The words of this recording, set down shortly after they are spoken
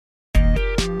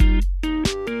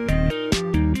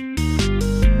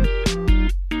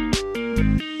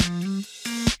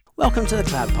Welcome to the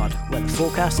Cloud Pod, where the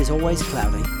forecast is always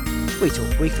cloudy. We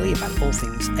talk weekly about all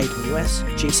things AWS,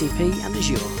 GCP, and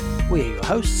Azure. We are your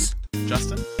hosts,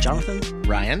 Justin, Jonathan,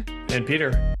 Ryan, and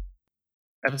Peter.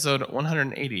 Episode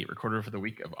 180, recorded for the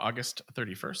week of August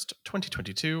 31st,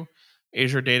 2022.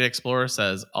 Azure Data Explorer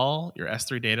says all your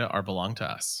S3 data are belong to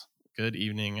us. Good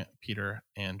evening, Peter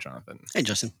and Jonathan. Hey,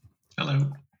 Justin.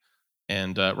 Hello.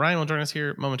 And Ryan will join us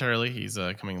here momentarily. He's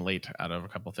coming late out of a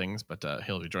couple things, but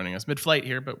he'll be joining us mid-flight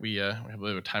here. But we have a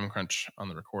bit of a time crunch on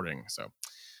the recording, so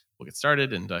we'll get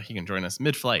started, and he can join us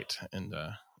mid-flight and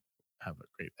have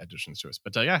great additions to us.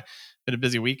 But yeah, been a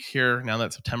busy week here now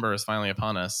that September is finally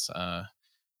upon us.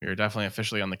 We're definitely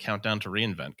officially on the countdown to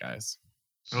reInvent, guys.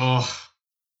 Oh,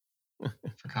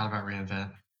 forgot about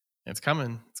reInvent. It's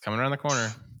coming. It's coming around the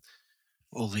corner.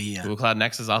 All the Google Cloud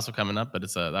Next is also coming up, but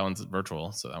it's that one's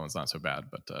virtual, so that one's not so bad.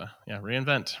 But yeah,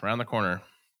 reInvent around the corner.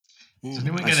 Is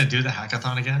anyone going to do the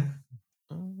hackathon again?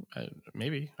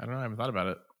 Maybe. I don't know. I haven't thought about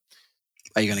it.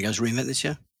 Are you going to go to reInvent this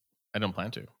year? I don't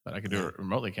plan to, but I could do it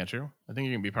remotely, can't you? I think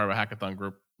you can be part of a hackathon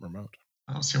group remote.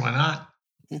 I don't see why not.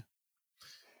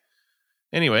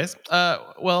 Anyways,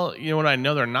 well, you know what I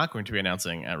know they're not going to be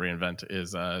announcing at reInvent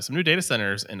is some new data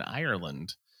centers in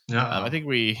Ireland. I think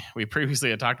we previously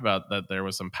had talked about that there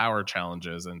was some power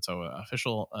challenges, and so an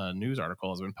official news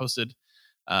article has been posted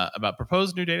about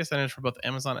proposed new data centers for both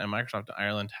Amazon and Microsoft in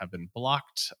Ireland have been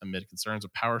blocked amid concerns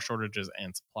of power shortages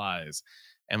and supplies.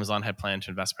 Amazon had planned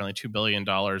to invest apparently $2 billion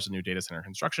in new data center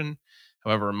construction.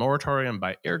 However, a moratorium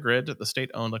by AirGrid, the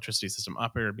state-owned electricity system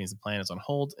operator, means the plan is on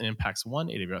hold and impacts one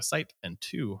AWS site and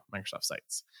two Microsoft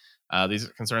sites. These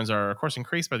concerns are, of course,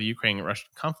 increased by the Ukraine-Russian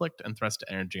conflict and threats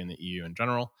to energy in the EU in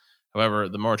general. However,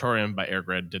 the moratorium by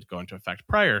AirGrid did go into effect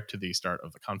prior to the start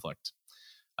of the conflict.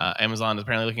 Amazon is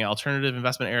apparently looking at alternative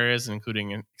investment areas,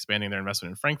 including expanding their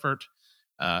investment in Frankfurt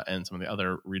and some of the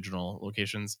other regional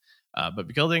locations.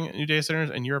 But building new data centers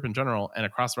in Europe in general and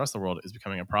across the rest of the world is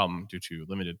becoming a problem due to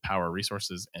limited power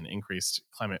resources and increased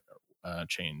climate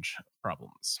change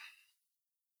problems.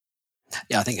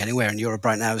 Yeah, I think anywhere in Europe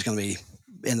right now is going to be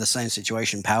in the same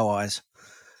situation power-wise.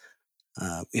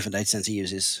 If a data center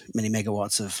uses many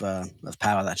megawatts of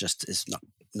power, that just is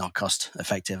not cost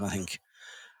effective. I think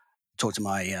I talked to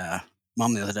my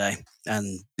mum the other day,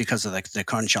 and because of the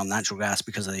crunch on natural gas,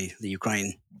 because of the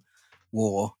Ukraine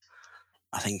war,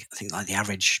 I think like the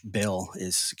average bill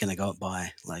is going to go up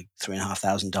by like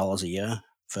 $3,500 a year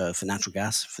for natural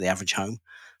gas for the average home.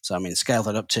 So I mean, scale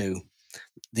that up to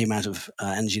the amount of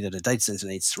energy that a data center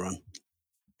needs to run.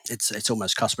 It's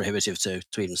almost cost prohibitive to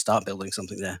even start building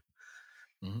something there.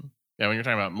 Mm-hmm. Yeah, when you're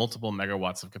talking about multiple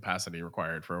megawatts of capacity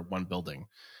required for one building,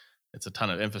 it's a ton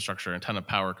of infrastructure and a ton of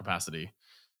power capacity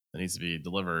that needs to be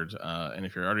delivered. And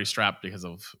if you're already strapped because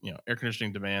of air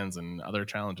conditioning demands and other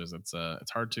challenges, it's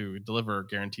hard to deliver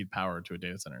guaranteed power to a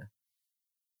data center.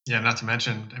 Yeah, not to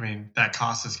mention, I mean, that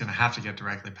cost is going to have to get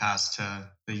directly passed to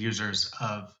the users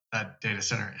of that data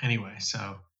center anyway.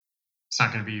 So it's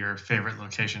not going to be your favorite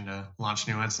location to launch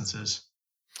new instances.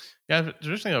 Yeah,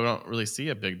 traditionally, I don't really see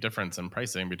a big difference in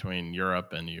pricing between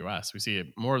Europe and the US. We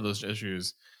see more of those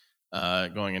issues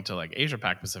going into like Asia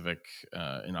Pac Pacific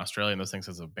in Australia and those things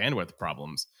because of bandwidth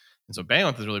problems. And so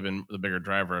bandwidth has really been the bigger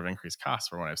driver of increased costs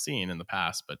from what I've seen in the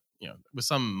past. But with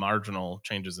some marginal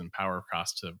changes in power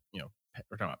cost to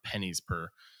we're talking about pennies per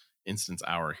instance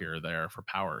hour here or there for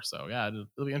power. So yeah,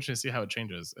 it'll be interesting to see how it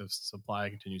changes if supply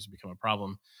continues to become a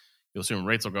problem. You'll assume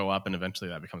rates will go up, and eventually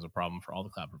that becomes a problem for all the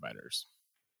cloud providers.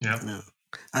 Yeah.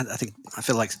 I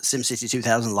feel like SimCity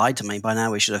 2000 lied to me. By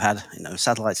now we should have had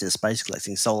satellites in space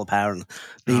collecting solar power and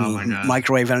beaming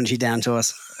microwave energy down to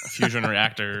us. Fusion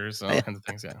reactors, all kinds of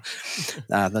things.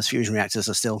 Yeah, those fusion reactors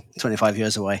are still 25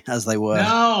 years away, as they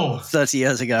were 30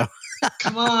 years ago.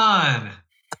 Come on,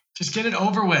 just get it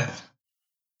over with.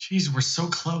 Jeez, we're so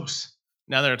close.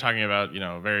 Now they're talking about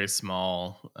very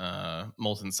small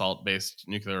molten salt based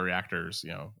nuclear reactors,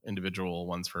 individual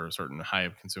ones for certain high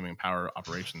consuming power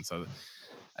operations. So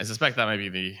I suspect that might be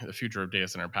the future of data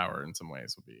center power in some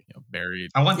ways will be buried.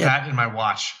 I want that in my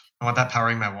watch. I want that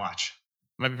powering my watch.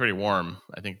 It might be pretty warm.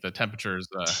 I think the temperatures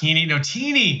teeny.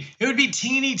 It would be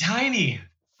teeny tiny.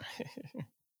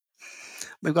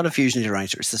 We've got a fusion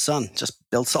generator. It's the sun. Just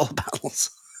build solar panels.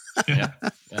 Yeah.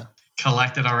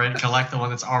 Collect the one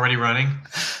that's already running.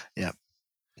 Yeah.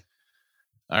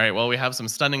 All right. Well, we have some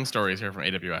stunning stories here from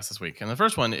AWS this week. And the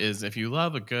first one is if you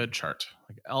love a good chart,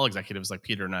 like all executives like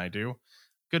Peter and I do,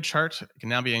 good chart can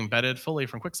now be embedded fully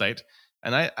from QuickSight.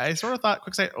 And I sort of thought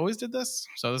QuickSight always did this.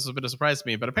 So this was a bit of a surprise to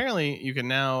me. But apparently you can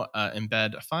now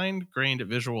embed fine-grained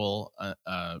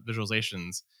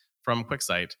visualizations from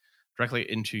QuickSight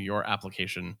directly into your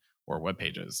application or web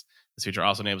pages. This feature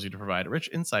also enables you to provide rich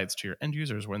insights to your end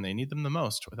users when they need them the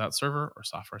most without server or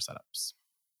software setups.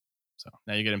 So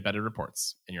now you get embedded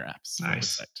reports in your apps.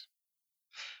 Nice.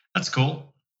 That's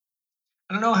cool.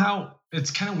 I don't know how,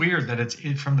 it's kind of weird that it's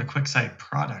from the QuickSight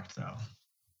product though,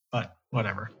 but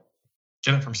whatever.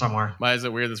 Get it from somewhere. Why is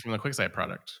it weird that's from the QuickSight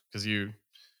product? Because you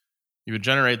would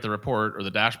generate the report or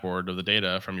the dashboard of the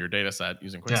data from your data set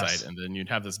using QuickSight, and then you'd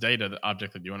have this data, the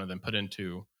object that you want to then put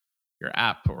into your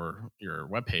app or your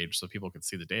web page so people could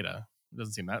see the data. It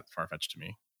doesn't seem that far-fetched to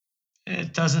me.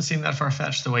 It doesn't seem that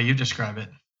far-fetched the way you describe it.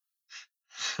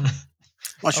 I'm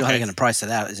not sure how you're going to price it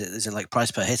out. Is it like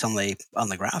price per hit on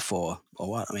the graph or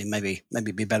what? I mean, maybe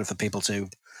it'd be better for people to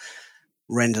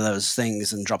render those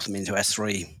things and drop them into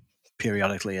S3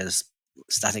 periodically as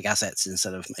static assets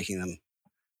instead of making them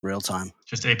real time.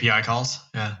 Just API calls.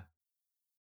 Yeah,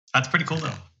 that's pretty cool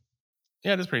though.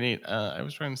 Yeah, it is pretty neat. I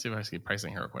was trying to see if I see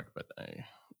pricing here real quick, but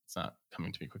it's not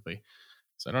coming to me quickly.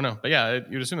 So I don't know. But yeah,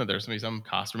 you'd assume that there's going to be some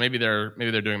cost, or maybe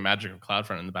they're doing magic of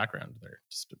CloudFront in the background. They're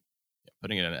just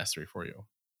putting it in S3 for you,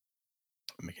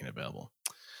 making it available.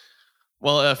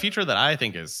 Well, a feature that I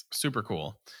think is super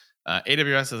cool.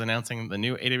 AWS is announcing the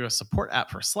new AWS support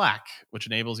app for Slack, which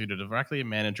enables you to directly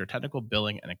manage your technical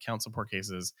billing and account support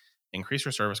cases, increase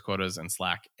your service quotas in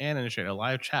Slack, and initiate a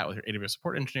live chat with your AWS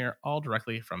support engineer, all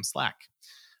directly from Slack.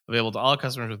 Available to all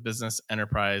customers with business,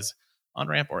 enterprise,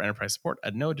 on-ramp, or enterprise support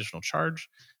at no additional charge.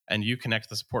 And you connect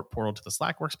the support portal to the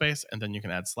Slack workspace, and then you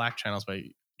can add Slack channels by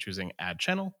choosing Add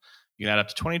Channel. You can add up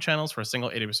to 20 channels for a single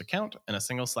AWS account, and a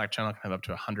single Slack channel can have up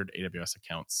to 100 AWS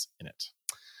accounts in it.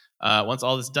 Once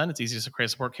all this is done, it's easy to create a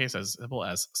support case as simple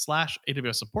as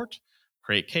 /AWS support,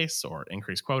 create case, or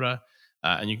increase quota.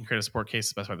 And you can create a support case,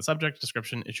 specify the subject,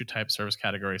 description, issue type, service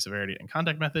category, severity, and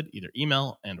contact method, either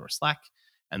email and or Slack.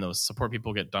 And those support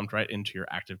people get dumped right into your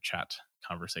active chat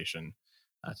conversation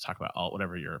to talk about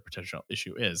whatever your potential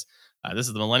issue is. This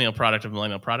is the millennial product of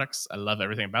millennial products. I love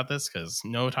everything about this because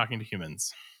no talking to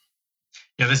humans.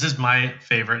 Yeah, this is my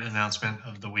favorite announcement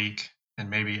of the week and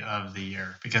maybe of the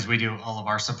year, because we do all of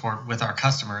our support with our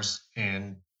customers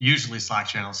in usually Slack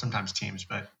channels, sometimes Teams,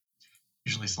 but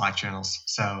usually Slack channels.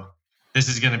 So this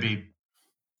is going to be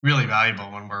really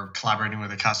valuable when we're collaborating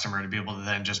with a customer to be able to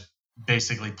then just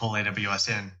basically pull AWS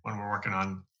in when we're working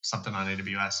on something on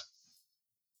AWS.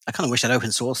 I kind of wish I'd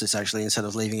open source this actually instead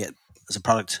of leaving it as a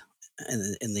product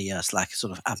in the Slack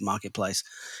sort of app marketplace,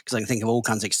 because I can think of all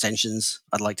kinds of extensions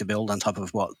I'd like to build on top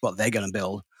of what they're going to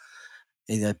build,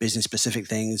 either business specific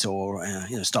things or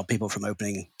stop people from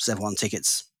opening Sev1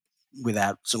 tickets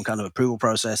without some kind of approval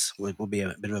process would be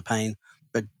a bit of a pain.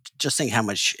 But just think how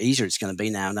much easier it's going to be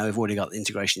now. Now we've already got the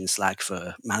integration in Slack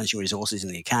for managing resources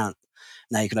in the account.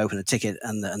 Now you can open a ticket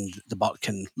and the bot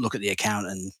can look at the account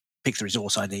and pick the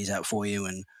resource IDs out for you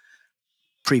and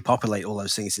pre-populate all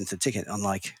those things into the ticket,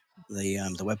 unlike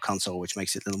the web console, which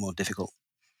makes it a little more difficult.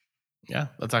 Yeah,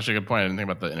 that's actually a good point. I didn't think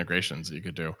about the integrations that you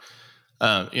could do.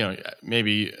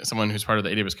 Maybe someone who's part of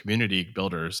the AWS community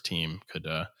builders team could,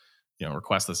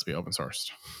 request this to be open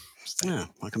sourced. Yeah,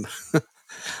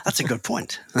 that's a good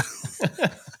point.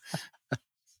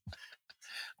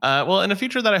 Well, in a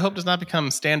feature that I hope does not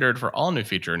become standard for all new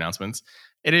feature announcements,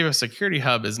 AWS Security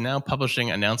Hub is now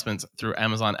publishing announcements through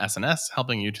Amazon SNS,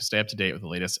 helping you to stay up to date with the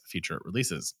latest feature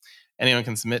releases. Anyone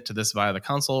can submit to this via the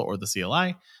console or the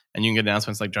CLI, and you can get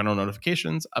announcements like general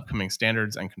notifications, upcoming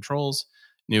standards and controls,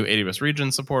 new AWS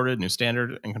regions supported, new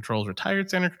standard and controls, retired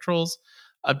standard controls,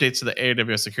 updates to the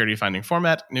AWS security finding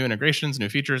format, new integrations, new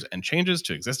features, and changes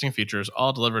to existing features,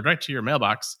 all delivered right to your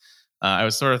mailbox. I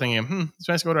was sort of thinking, it's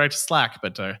nice to go right to Slack,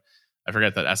 but I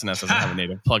forget that SNS doesn't have a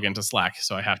native plugin to Slack,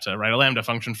 so I have to write a Lambda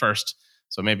function first.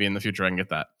 So maybe in the future I can get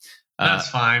that. That's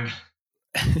fine.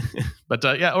 But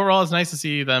overall, it's nice to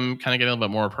see them kind of get a little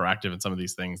bit more proactive in some of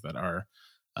these things that are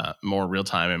more real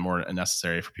time and more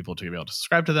necessary for people to be able to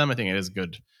subscribe to them. I think it is a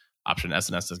good option.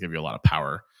 SNS does give you a lot of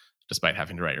power, despite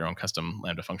having to write your own custom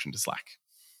Lambda function to Slack.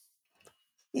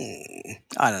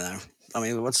 I don't know. I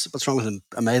mean, what's wrong with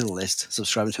a mailing list?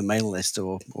 Subscribing to a mailing list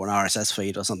or an RSS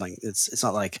feed or something. It's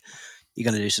not like you're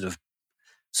going to do sort of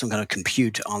some kind of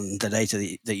compute on the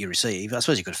data that you receive. I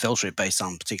suppose you could filter it based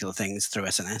on particular things through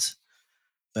SNS,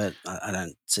 but I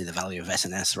don't see the value of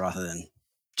SNS rather than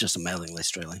just a mailing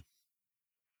list, really.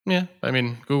 Yeah, I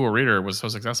mean, Google Reader was so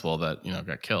successful that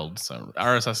got killed. So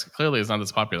RSS clearly is not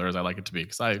as popular as I like it to be,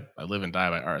 because I live and die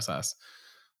by RSS.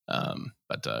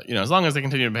 But as long as they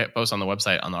continue to post on the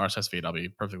website on the RSS feed, I'll be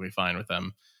perfectly fine with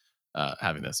them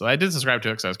having this. So I did subscribe to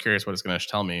it because I was curious what it's going to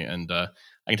tell me. And I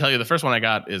can tell you the first one I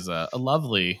got is a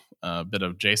lovely bit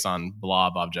of JSON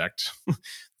blob object.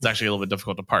 It's actually a little bit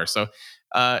difficult to parse. So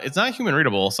it's not human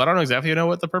readable. So I don't know exactly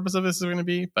what the purpose of this is going to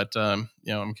be. But I'm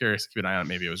curious to keep an eye on it.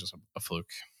 Maybe it was just a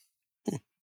fluke.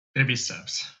 Baby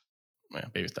steps. Yeah,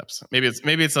 baby steps. Maybe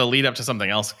it's a lead up to something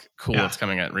else cool that's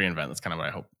coming at reInvent. That's kind of what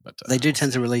I hope. But they do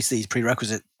tend to release these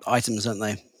prerequisite items, don't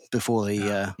they? Before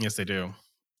the yes, they do.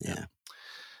 Yeah.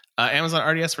 Amazon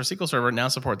RDS for SQL Server now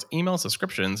supports email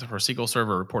subscriptions for SQL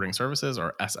Server reporting services,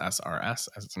 or SSRS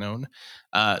as it's known.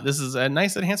 This is a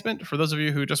nice enhancement for those of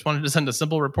you who just wanted to send a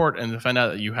simple report and find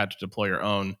out that you had to deploy your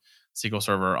own SQL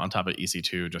Server on top of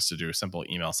EC2 just to do simple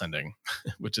email sending,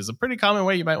 which is a pretty common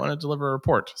way you might want to deliver a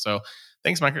report. So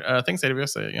thanks, thanks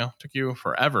AWS. Took you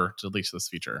forever to release this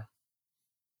feature.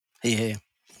 Here.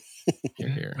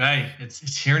 Right,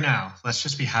 it's here now. Let's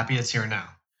just be happy it's here now.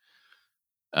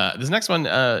 This next one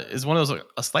is one of those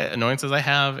slight annoyances I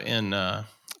have in in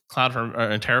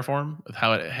Terraform with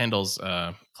how it handles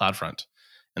CloudFront,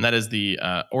 and that is the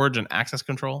origin access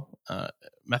control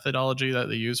methodology that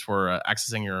they use for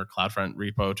accessing your CloudFront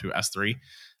repo to S3.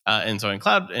 And so in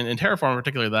Terraform,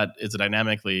 particularly, that is a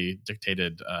dynamically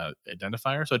dictated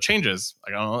identifier. So it changes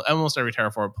like on almost every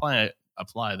Terraform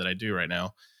apply that I do right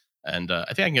now, and I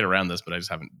think I can get around this, but I just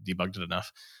haven't debugged it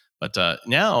enough. But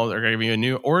now they're going to give you a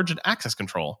new origin access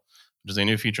control, which is a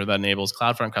new feature that enables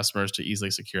CloudFront customers to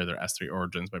easily secure their S3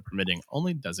 origins by permitting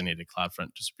only designated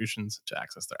CloudFront distributions to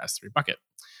access their S3 bucket.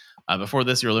 Before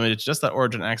this, you were limited to just that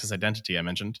origin access identity I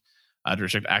mentioned. To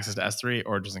restrict access to S3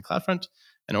 origins in CloudFront,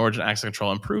 and origin access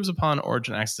control improves upon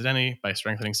origin access identity by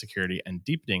strengthening security and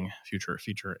deepening future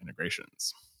feature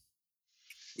integrations.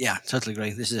 Yeah, totally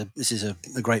agree. This is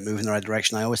a great move in the right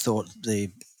direction. I always thought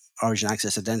the origin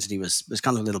access identity was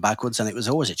kind of a little backwards, and it was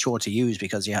always a chore to use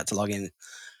because you had to log in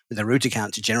with a root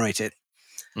account to generate it,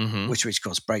 which of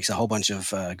course breaks a whole bunch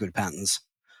of good patterns.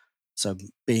 So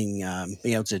being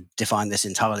able to define this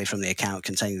entirely from the account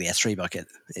containing the S3 bucket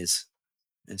is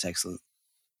excellent.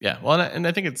 Yeah, well, and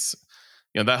I think it's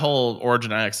that whole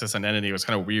origin access identity was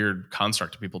kind of weird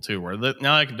construct to people too, where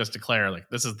now I can just declare like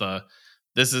this is the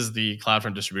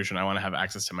CloudFront distribution. I want to have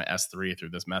access to my S3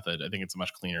 through this method. I think it's a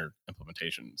much cleaner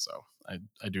implementation. So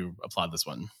I do applaud this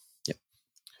one. Yep.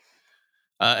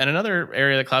 And another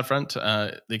area that CloudFront,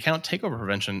 the account takeover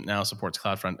prevention now supports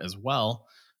CloudFront as well.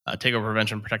 Takeover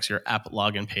prevention protects your app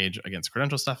login page against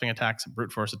credential stuffing attacks,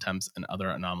 brute force attempts, and other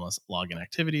anomalous login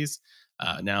activities,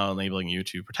 now enabling you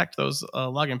to protect those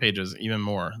login pages even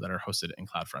more that are hosted in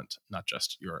CloudFront, not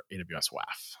just your AWS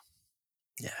WAF.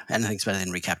 Yeah, anything's better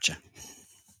than reCAPTCHA.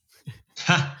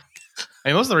 I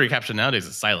mean, most of the reCAPTCHA nowadays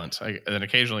is silent. And then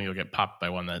occasionally you'll get popped by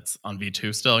one that's on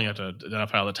V2 still. And you have to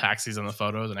identify all the taxis in the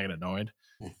photos, and I get annoyed.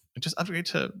 Just upgrade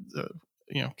to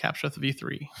CAPTCHA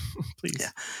V3, please. Yeah,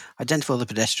 identify the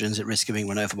pedestrians at risk of being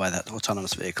run over by that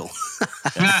autonomous vehicle.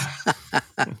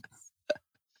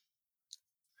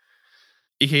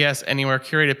 EKS Anywhere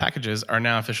curated packages are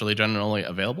now officially generally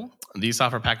available. These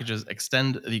software packages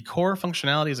extend the core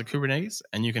functionalities of Kubernetes,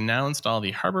 and you can now install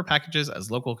the Harbor packages as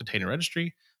local container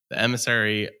registry, the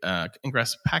Emissary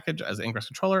Ingress package as Ingress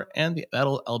controller, and the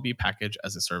LB package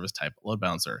as a service type load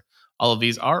balancer. All of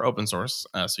these are open source,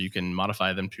 so you can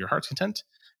modify them to your heart's content,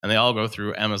 and they all go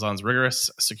through Amazon's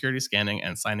rigorous security scanning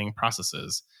and signing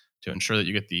processes to ensure that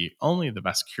you get only the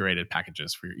best curated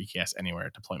packages for your EKS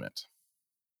Anywhere deployment.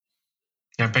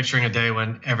 Yeah, I'm picturing a day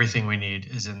when everything we need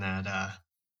is in that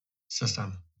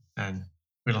system, and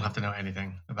we don't have to know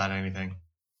anything about anything.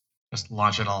 Just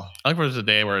launch it all. I look forward to the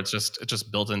day where it's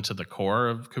just built into the core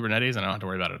of Kubernetes, and I don't have to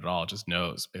worry about it at all. It just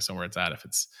knows based on where it's at, if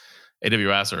it's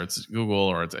AWS or it's Google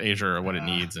or it's Azure or what it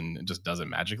needs, and it just does it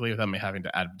magically without me having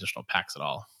to add additional packs at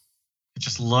all. It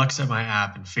just looks at my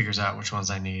app and figures out which ones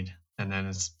I need, and then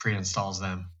it pre-installs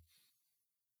them.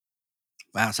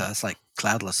 Wow, so that's like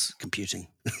cloudless computing.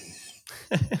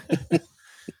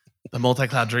 The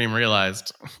multi-cloud dream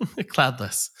realized.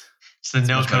 Cloudless. It's the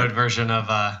no-code version of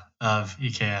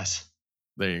EKS.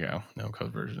 There you go.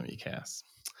 No-code version of EKS.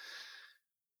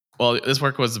 Well, this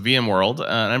work was VMworld,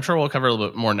 and I'm sure we'll cover a little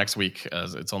bit more next week,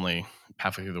 as it's only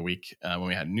halfway through the week when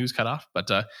we had news cut off. But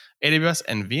AWS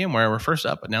and VMware were first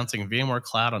up, announcing VMware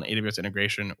Cloud on AWS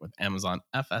integration with Amazon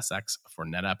FSx for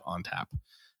NetApp ONTAP.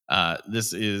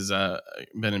 This is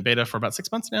been in beta for about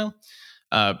 6 months now.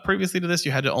 Previously to this,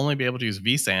 you had to only be able to use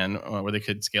vSAN, where they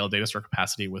could scale data store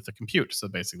capacity with the compute. So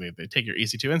basically, they take your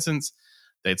EC2 instance,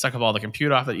 they'd suck up all the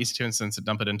compute off that EC2 instance and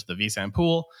dump it into the vSAN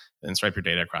pool, and then stripe your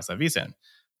data across that vSAN.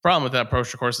 Problem with that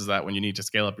approach, of course, is that when you need to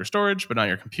scale up your storage, but not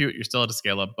your compute, you still have to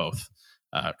scale up both,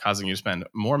 causing you to spend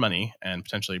more money and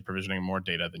potentially provisioning more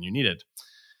data than you needed.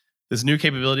 This new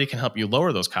capability can help you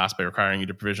lower those costs by requiring you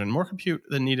to provision more compute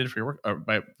than needed for your work, or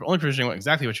by only provisioning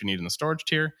exactly what you need in the storage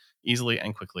tier, easily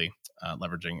and quickly,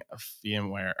 leveraging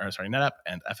NetApp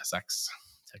and FSx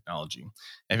technology. And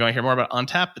if you want to hear more about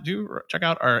ONTAP, do check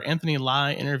out our Anthony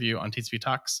Lai interview on TCP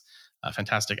Talks, a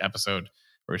fantastic episode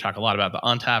where we talk a lot about the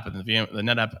ONTAP and the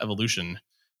NetApp evolution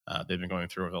they've been going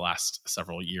through over the last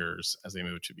several years as they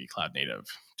move to be cloud native.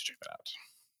 To check that out.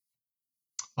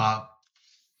 Wow.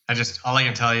 All I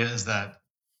can tell you is that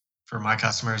for my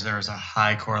customers, there is a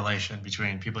high correlation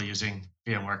between people using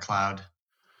VMware Cloud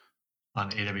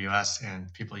on AWS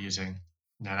and people using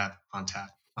NetApp ONTAP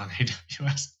on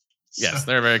AWS. Yes,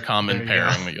 they're a very common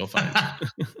pairing that you'll find.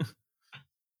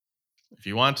 If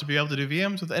you want to be able to do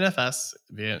VMs with NFS,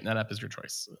 NetApp is your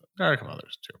choice. There are a couple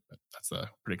others too, but that's a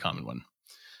pretty common one.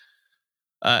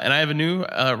 And I have a new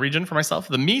region for myself,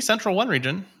 the Me Central 1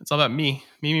 region. It's all about me.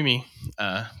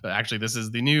 But actually, this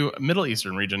is the new Middle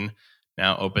Eastern region,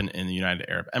 now open in the United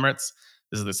Arab Emirates.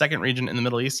 This is the second region in the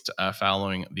Middle East,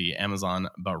 following the Amazon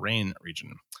Bahrain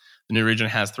region. The new region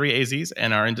has 3 AZs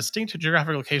and are in distinct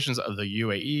geographic locations of the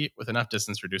UAE, with enough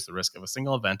distance to reduce the risk of a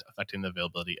single event affecting the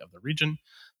availability of the region,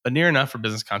 but near enough for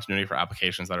business continuity for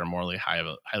applications that are more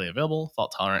highly available,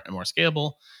 fault-tolerant, and more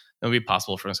scalable than would be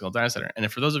possible for a single data center. And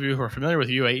if for those of you who are familiar with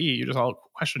UAE, you just all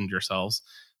questioned yourselves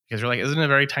because you're like, isn't it a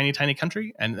very tiny, tiny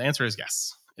country? And the answer is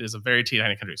yes. It is a very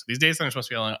tiny country. So these data centers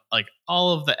must be on like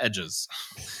all of the edges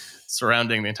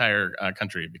surrounding the entire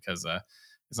country because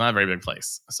it's not a very big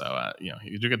place. So,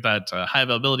 you do get that high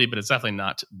availability, but it's definitely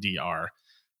not DR.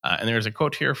 And there's a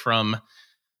quote here from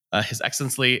His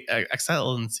Excellency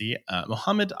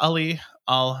Mohammed Ali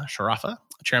Al Sharafa,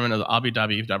 chairman of the Abu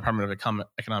Dhabi Department of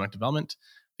Economic Development.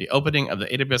 The opening of the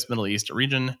AWS Middle East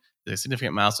region is a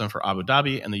significant milestone for Abu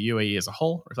Dhabi and the UAE as a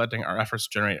whole, reflecting our efforts to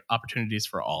generate opportunities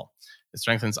for all. It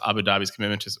strengthens Abu Dhabi's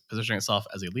commitment to positioning itself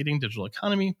as a leading digital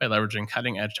economy by leveraging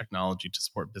cutting-edge technology to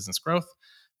support business growth.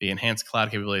 The enhanced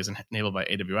cloud capabilities enabled by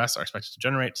AWS are expected to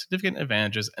generate significant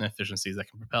advantages and efficiencies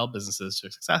that can propel businesses to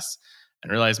success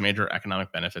and realize major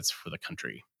economic benefits for the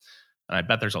country. And I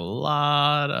bet there's a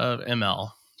lot of ML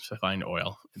to find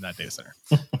oil in that data center.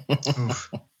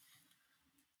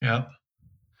 Yep.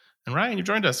 And Ryan, you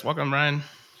joined us. Welcome, Ryan.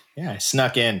 Yeah, I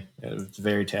snuck in. It was the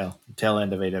very tail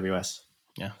end of AWS.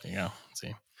 Yeah, there you go. Let's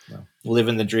see.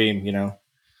 Living the dream,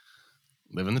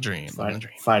 Living the dream.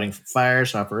 Fighting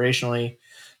fires operationally,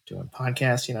 doing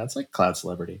podcasts. It's like cloud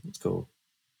celebrity. It's cool.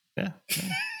 Yeah.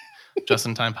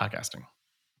 Just-in-time podcasting.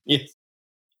 Yes.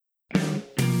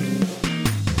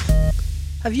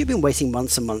 Have you been waiting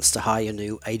months and months to hire your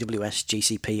new AWS,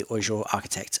 GCP, or Azure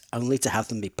architect, only to have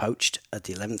them be poached at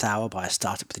the 11th hour by a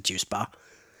startup with a juice bar?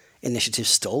 Initiatives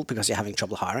stalled because you're having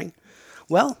trouble hiring?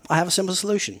 Well, I have a simple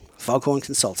solution: Foghorn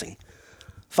Consulting.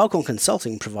 Foghorn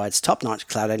Consulting provides top-notch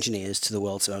cloud engineers to the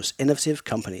world's most innovative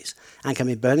companies and can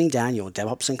be burning down your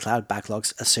DevOps and cloud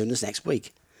backlogs as soon as next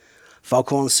week.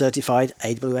 Foghorn-certified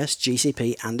AWS,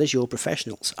 GCP, and Azure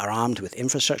professionals are armed with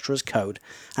infrastructure as code,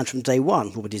 and from day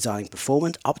one will be designing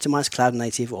performant, optimized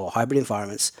cloud-native or hybrid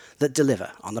environments that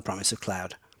deliver on the promise of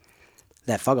cloud.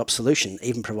 Their FogOps solution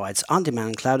even provides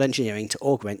on-demand cloud engineering to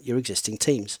augment your existing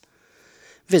teams.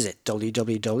 Visit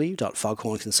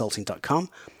www.foghornconsulting.com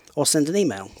or send an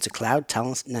email to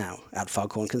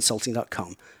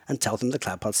cloudtalentnow@foghornconsulting.com and tell them the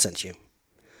CloudPod sent you.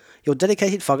 Your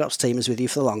dedicated FogOps team is with you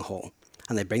for the long haul,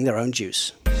 and they bring their own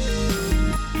juice.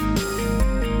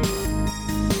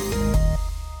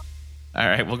 All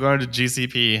right, we'll go into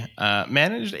GCP.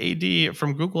 Managed AD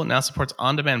from Google now supports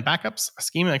on-demand backups,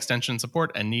 schema extension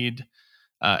support, and needs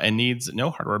no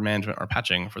hardware management or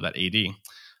patching for that AD.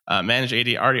 Managed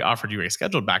AD already offered you a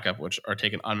scheduled backup, which are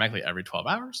taken automatically every 12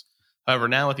 hours. However,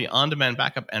 now with the on-demand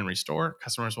backup and restore,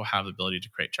 customers will have the ability to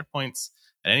create checkpoints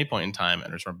at any point in time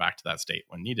and return back to that state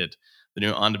when needed. The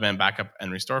new on-demand backup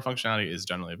and restore functionality is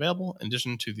generally available in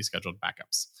addition to the scheduled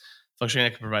backups.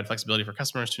 Functionality can provide flexibility for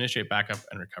customers to initiate backup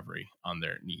and recovery on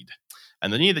their need.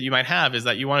 And the need that you might have is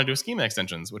that you want to do schema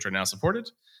extensions, which are now supported.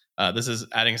 This is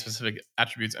adding specific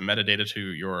attributes and metadata to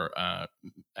your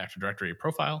Active Directory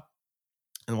profile.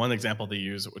 And one example they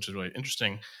use, which is really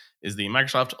interesting, is the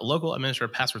Microsoft Local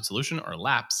Administrator Password Solution, or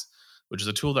LAPS, which is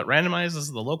a tool that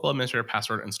randomizes the local administrator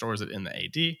password and stores it in the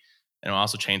AD. And it will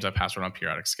also change that password on a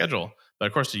periodic schedule. But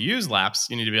of course, to use LAPS,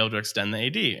 you need to be able to extend the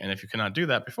AD. And if you cannot do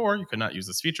that before, you could not use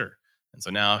this feature. And so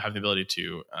now have the ability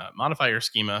to modify your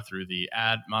schema through the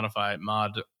add, modify,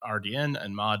 mod RDN,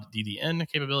 and mod DDN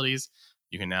capabilities.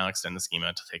 You can now extend the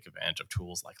schema to take advantage of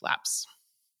tools like LAPS.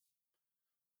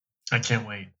 I can't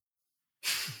wait.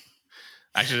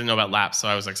 I actually didn't know about LAPS, so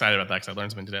I was excited about that because I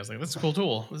learned something today. I was like, this is a cool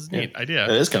tool. This is a neat idea.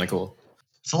 It is kind of cool.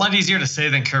 It's a lot easier to say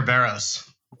than Kerberos.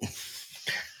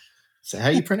 So how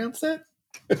you pronounce that?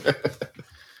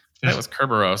 That was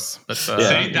Kerberos, but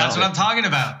see, that's what I'm talking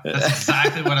about. That's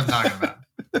exactly what I'm talking about.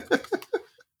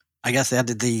 I guess they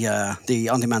added the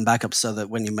on-demand backup so that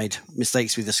when you made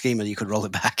mistakes with the schema, you could roll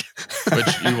it back.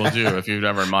 Which you will do if you've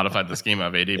ever modified the schema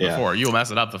of AD before. You will mess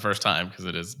it up the first time because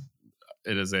it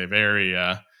is a very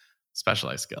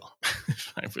specialized skill,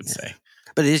 I would say.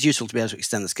 But it is useful to be able to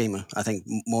extend the schema. I think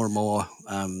more and more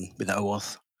with the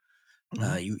OAuth,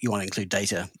 you want to include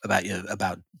data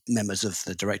about members of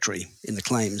the directory in the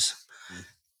claims,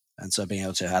 and so being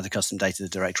able to add the custom data to the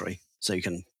directory so you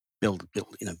can build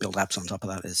apps on top of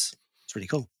that is pretty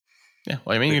cool. Yeah,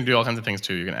 well, I mean, you can do all kinds of things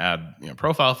too. You can add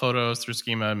profile photos through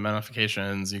schema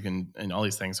modifications. You can and all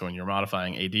these things. So when you're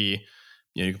modifying AD, you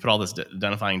can put all this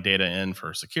identifying data in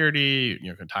for security.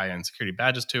 You can tie in security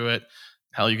badges to it.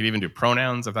 Hell, you could even do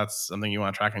pronouns if that's something you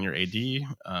want to track on your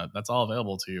AD. That's all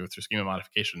available to you through schema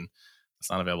modification. It's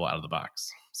not available out of the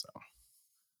box. So.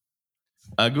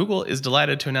 Google is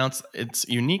delighted to announce its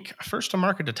unique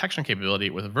first-to-market detection capability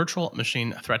with virtual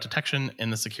machine threat detection in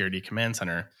the Security Command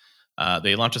Center.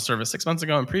 They launched a service 6 months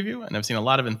ago in preview and have seen a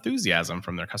lot of enthusiasm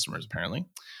from their customers, apparently.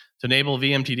 To enable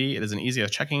VMTD, it is an easy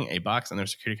as checking a box in their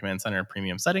Security Command Center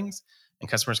premium settings, and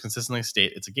customers consistently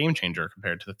state it's a game changer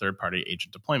compared to the third-party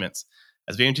agent deployments.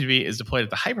 As VMTD is deployed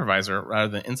at the hypervisor rather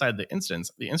than inside the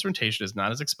instrumentation is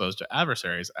not as exposed to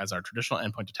adversaries as our traditional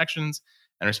endpoint detections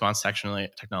and response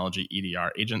technology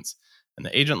EDR agents. And the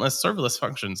agentless, serverless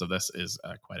functions of this is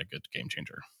quite a good game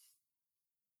changer.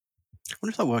 I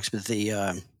wonder if that works with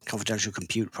the confidential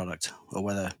compute product, or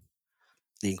whether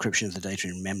the encryption of the data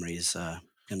in memory is going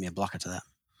to be a blocker to that.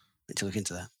 I need to look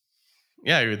into that.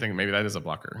 Yeah, you would think maybe that is a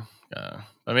blocker.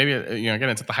 But maybe, again,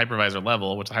 it's at the hypervisor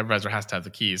level, which the hypervisor has to have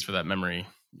the keys for that memory.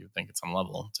 You would think at some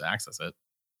level to access it.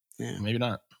 Yeah. Maybe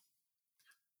not.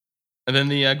 And then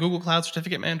the Google Cloud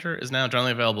Certificate Manager is now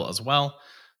generally available as well.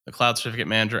 The Cloud Certificate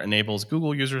Manager enables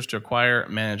Google users to acquire,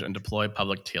 manage, and deploy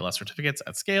public TLS certificates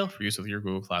at scale for use with your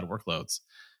Google Cloud workloads.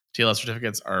 TLS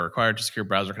certificates are required to secure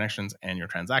browser connections and your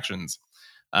transactions.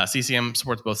 CCM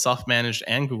supports both self-managed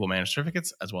and Google-managed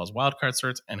certificates, as well as wildcard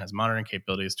certs, and has monitoring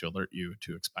capabilities to alert you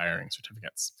to expiring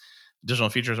certificates. Additional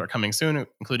features are coming soon,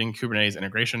 including Kubernetes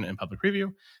integration in public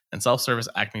preview and self-service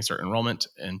Acme Cert enrollment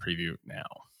in preview now.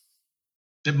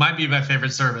 It might be my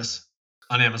favorite service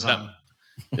on Amazon.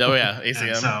 Oh yeah,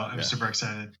 ACM. So I'm super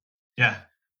excited. Yeah.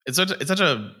 It's such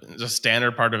a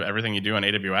standard part of everything you do on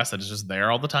AWS that it's just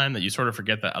there all the time that you sort of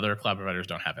forget that other cloud providers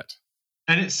don't have it.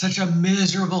 And it's such a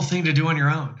miserable thing to do on your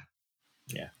own.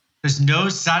 Yeah. There's no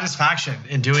satisfaction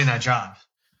in doing that job.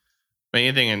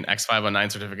 Anything in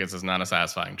X509 certificates is not a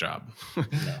satisfying job.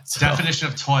 It's definition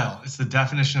of toil. It's the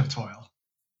definition of toil.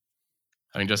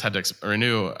 Having just had to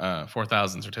renew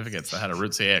 4,000 certificates that had a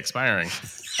root CA expiring,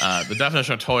 the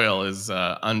definition of toil is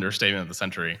understatement of the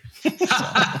century.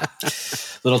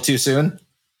 Little too soon?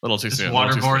 Little too soon.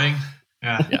 Waterboarding.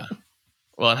 Yeah.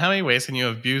 Well, in how many ways can you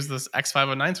abuse this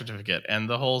X509 certificate and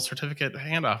the whole certificate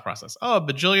handoff process? Oh, a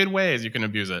bajillion ways you can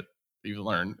abuse it. You've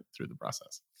learned through the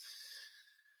process.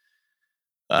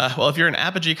 Well, if you're an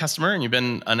Apogee customer and you've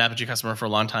been an Apogee customer for a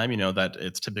long time, you know that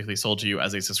it's typically sold to you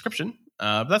as a subscription.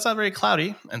 But that's not very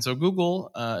cloudy. And so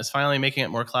Google is finally making it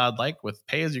more cloud-like with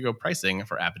pay-as-you-go pricing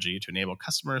for Apogee to enable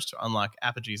customers to unlock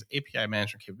Apogee's API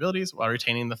management capabilities while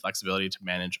retaining the flexibility to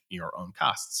manage your own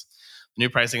costs. The new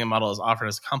pricing model is offered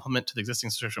as a complement to the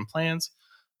existing subscription plans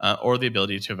or the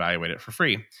ability to evaluate it for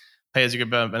free.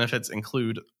 Pay-as-you-go benefits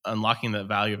include unlocking the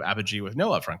value of Apogee with no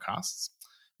upfront costs,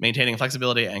 maintaining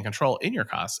flexibility and control in your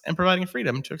costs, and providing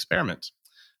freedom to experiment.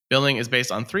 Billing is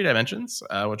based on 3 dimensions,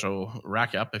 which will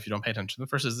rack you up if you don't pay attention. The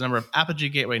first is the number of Apogee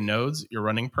Gateway nodes you're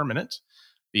running per minute,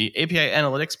 the API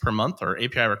analytics per month or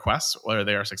API requests, whether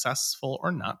they are successful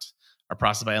or not, are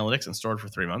processed by analytics and stored for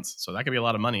 3 months. So that could be a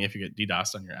lot of money if you get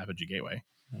DDoSed on your Apogee Gateway.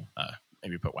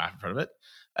 Maybe put WAF in front of it.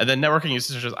 And then networking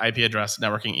usage such as IP address,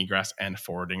 networking egress, and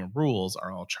forwarding rules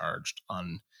are all charged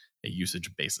on a usage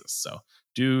basis. So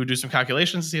do some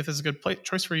calculations to see if this is a good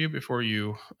choice for you before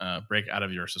you break out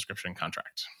of your subscription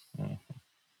contract.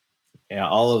 Yeah,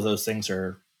 all of those things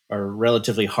are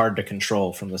relatively hard to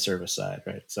control from the service side,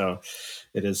 right? So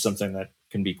it is something that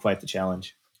can be quite the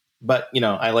challenge. But,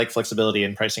 I like flexibility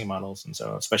in pricing models. And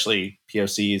so especially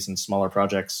POCs and smaller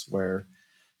projects where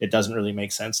it doesn't really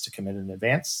make sense to commit in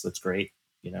advance, that's great,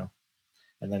 And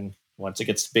then once it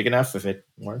gets big enough, if it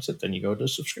warrants it, then you go to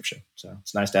subscription. So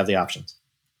it's nice to have the options.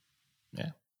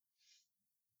 Yeah.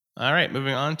 All right,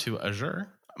 moving on to Azure.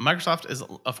 Microsoft is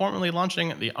formally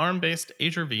launching the ARM-based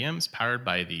Azure VMs powered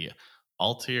by the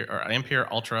Ampere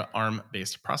Ultra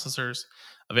ARM-based processors,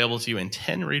 available to you in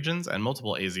 10 regions and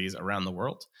multiple AZs around the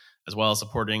world. as well as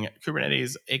supporting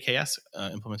Kubernetes AKS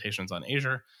implementations on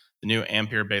Azure. The new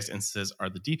Ampere-based instances are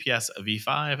the DPS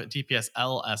v5, DPS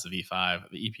LS v5,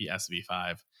 the EPS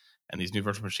v5, and these new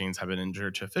virtual machines have been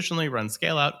engineered to efficiently run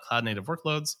scale-out cloud-native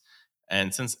workloads.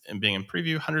 And since being in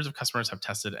preview, hundreds of customers have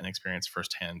tested and experienced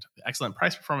firsthand the excellent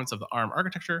price performance of the ARM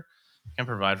architecture can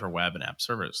provide for web and app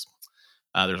servers.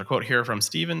 There's a quote here from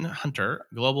Stephen Hunter,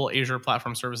 Global Azure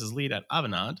Platform Services Lead at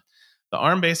Avanade. The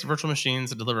ARM-based virtual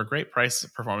machines deliver great price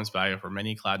performance value for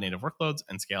many cloud-native workloads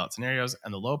and scale-out scenarios,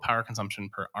 and the low power consumption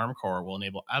per ARM core will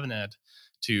enable Avanade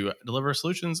to deliver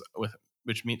solutions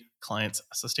which meet clients'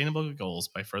 sustainable goals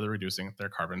by further reducing their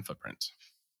carbon footprint.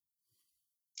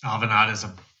 Avanade is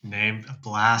a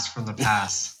blast from the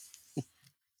past. It's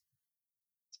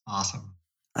awesome.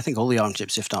 I think all the ARM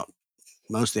chips, if not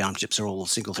most of the ARM chips, are all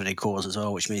single-threaded cores as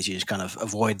well, which means you just kind of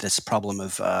avoid this problem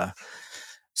of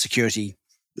security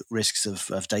risks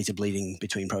of data bleeding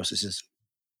between processes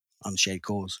on shared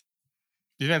cores.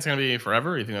 Do you think that's going to be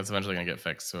forever, or do you think that's eventually going to get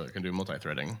fixed so it can do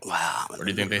multi-threading? Wow. Or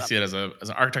do you think they see it as an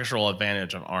architectural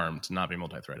advantage of ARM to not be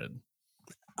multi-threaded?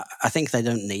 I think they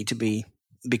don't need to be,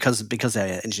 because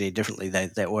they're engineered differently.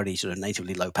 They're already sort of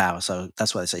natively low power, so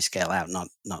that's why they say scale out, not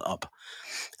up.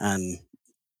 I mean,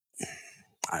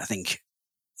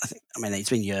 it's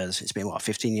been years. It's been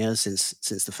 15 years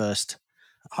since the first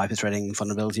hyperthreading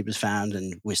vulnerability was found,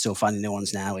 and we're still finding new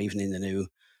ones now, even in the new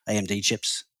AMD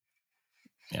chips.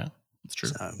 Yeah, that's true.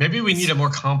 So maybe we need a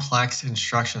more complex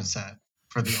instruction set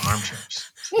for the ARM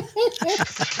chips.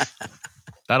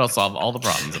 That'll solve all the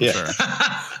problems, I'm sure.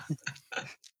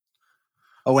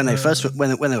 Oh, when they were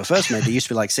first made, there used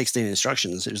to be like 16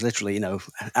 instructions. It was literally,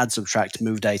 add, subtract,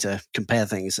 move data, compare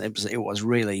things. It was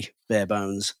really bare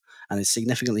bones, and it's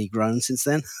significantly grown since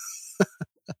then.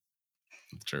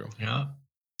 That's true. Yeah.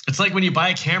 It's like when you buy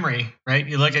a Camry, right?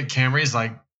 You look at Camrys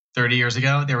like 30 years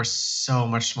ago, they were so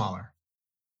much smaller.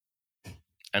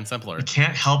 And simpler. You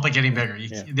can't help but getting bigger.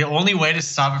 The only way to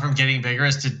stop it from getting bigger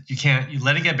is you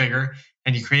let it get bigger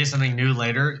and you create something new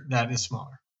later that is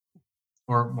smaller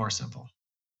or more simple.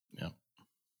 Yeah.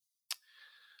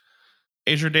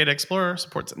 Azure Data Explorer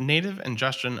supports native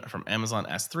ingestion from Amazon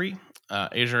S3.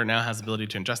 Azure now has the ability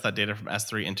to ingest that data from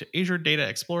S3 into Azure Data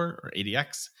Explorer, or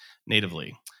ADX,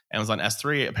 natively. Amazon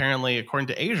S3, apparently, according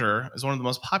to Azure, is one of the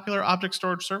most popular object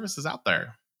storage services out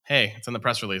there. Hey, it's in the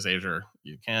press release, Azure.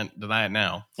 You can't deny it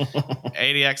now.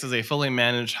 ADX is a fully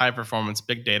managed, high-performance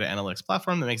big data analytics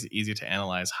platform that makes it easy to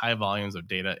analyze high volumes of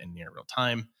data in near real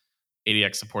time.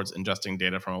 ADX supports ingesting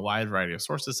data from a wide variety of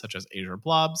sources, such as Azure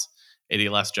Blobs,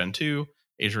 ADLS Gen 2,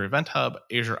 Azure Event Hub,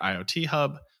 Azure IoT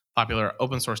Hub, popular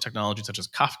open source technologies such as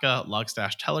Kafka,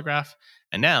 Logstash, Telegraph.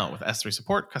 And now, with S3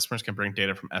 support, customers can bring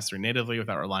data from S3 natively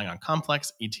without relying on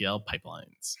complex ETL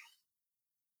pipelines.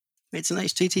 It's an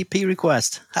HTTP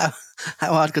request. How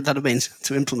hard could that have been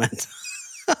to implement?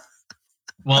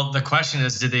 Well, the question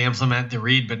is, did they implement the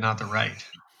read but not the write?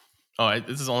 Oh,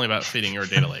 this is only about feeding your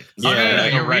data lake. No.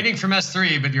 You're reading from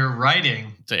S3, but you're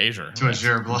writing to Azure. To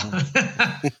Azure.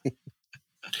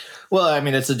 Well, I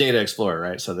mean, it's a data explorer,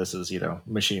 right? So this is,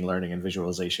 machine learning and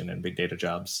visualization and big data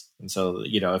jobs. And so,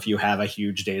 if you have a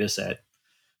huge data set,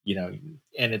 and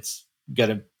it's going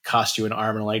to cost you an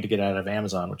arm and a leg to get out of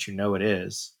Amazon, which it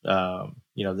is,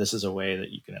 this is a way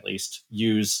that you can at least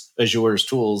use Azure's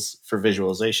tools for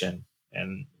visualization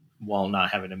and while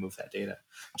not having to move that data,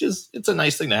 it's a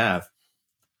nice thing to have.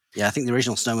 Yeah, I think the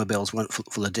original snowmobiles weren't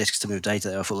full of disks to move data.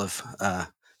 They were full of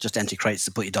just empty crates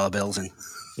to put your dollar bills in.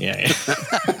 Yeah.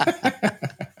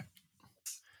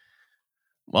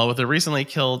 Well, with the recently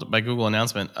killed by Google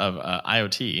announcement of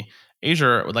IoT,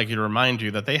 Azure would like you to remind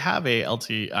you that they have a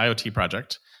IoT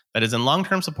project that is in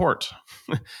long-term support.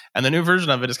 And the new version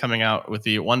of it is coming out with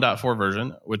the 1.4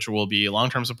 version, which will be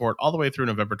long-term support all the way through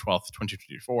November 12th,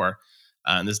 2024.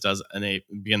 And this does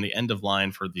begin the end of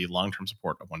line for the long-term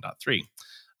support of 1.3.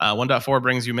 1.4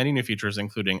 brings you many new features,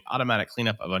 including automatic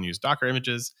cleanup of unused Docker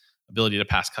images, ability to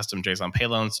pass custom JSON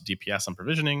payloads to DPS on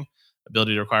provisioning,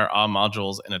 ability to require all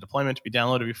modules in a deployment to be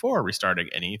downloaded before restarting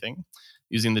anything,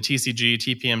 using the TCG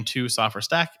TPM2 software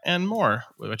stack, and more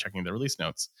by checking the release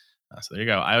notes. So there you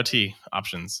go, IoT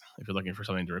options if you're looking for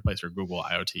something to replace your Google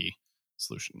IoT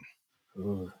solution.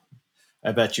 Ooh.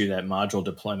 I bet you that module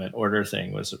deployment order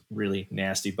thing was a really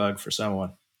nasty bug for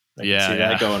someone. I can see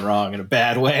that going wrong in a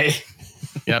bad way.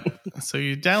 Yep. So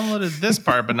you downloaded this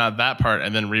part, but not that part,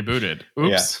 and then rebooted.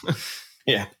 Oops.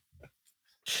 Yeah.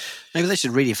 Maybe they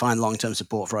should redefine long-term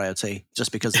support for IoT,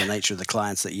 just because of the nature of the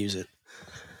clients that use it.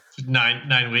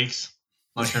 9 weeks.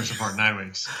 Long-term support, 9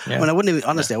 weeks. Yeah. I mean, I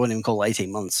wouldn't even call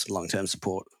 18 months long-term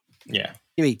support. Yeah.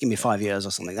 Give me 5 years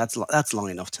or something. That's long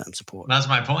enough term support. That's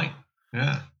my point.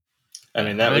 Yeah. I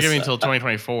mean, that was giving until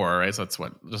 2024, right? So that's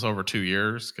just over 2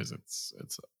 years because it's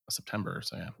September.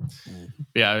 So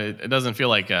yeah, it doesn't feel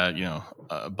like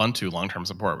Ubuntu long-term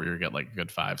support where you get like a good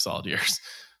 5 solid years.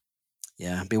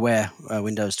 Yeah, beware.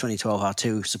 Windows 2012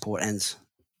 R2 support ends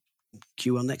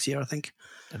Q1 next year, I think.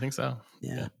 I think so.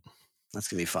 Yeah. That's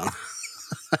gonna be fun.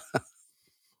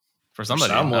 For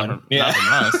somebody, someone. not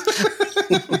from us.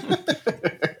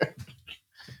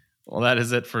 Well, that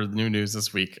is it for new news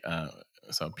this week.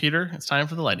 So, Peter, it's time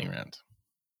for the lightning round.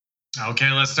 Okay,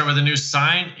 let's start with the new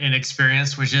sign-in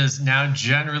experience, which is now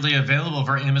generally available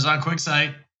for Amazon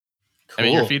QuickSight. Cool. I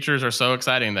mean, your features are so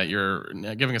exciting that you're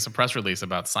giving us a press release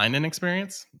about sign-in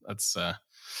experience. That's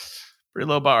pretty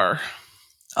low bar.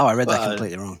 Oh, I read that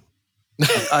completely wrong.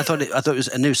 I thought it was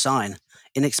a new sign.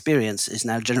 In experience is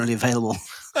now generally available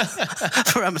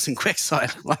for Amazon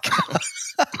QuickSight.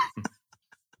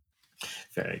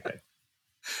 Very good.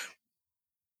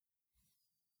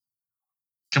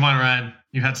 Come on, Ryan.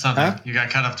 You had something. Huh? You got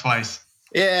cut off twice.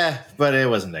 Yeah, but it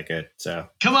wasn't that good. So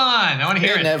come on, I want to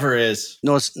hear it. It never is.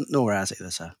 Nor has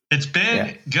it. So it's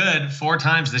been good 4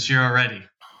 times this year already.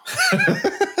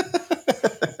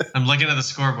 I'm looking at the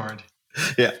scoreboard.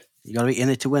 Yeah, you got to be in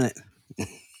it to win it.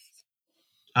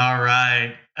 All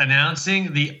right,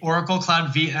 announcing the Oracle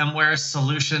Cloud VMware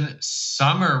Solution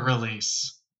Summer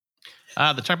Release.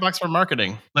 The checkbox for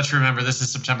marketing. Let's remember this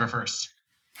is September 1st.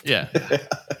 Yeah.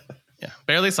 Yeah,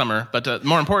 barely summer, but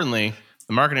more importantly,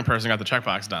 the marketing person got the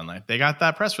checkbox done. Like they got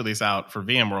that press release out for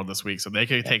VMworld this week, so they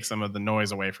could take some of the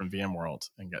noise away from VMworld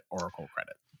and get Oracle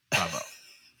credit. Bravo.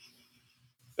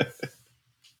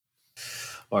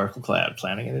 Oracle Cloud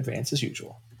planning in advance as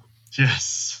usual.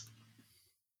 Yes.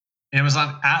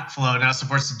 Amazon AppFlow now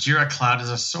supports Jira Cloud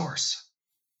as a source.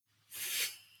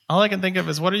 All I can think of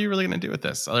is, what are you really going to do with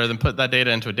this, other than put that data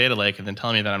into a data lake and then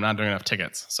tell me that I'm not doing enough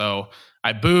tickets? So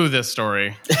I boo this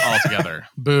story altogether.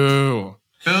 Boo.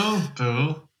 Boo,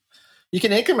 boo. You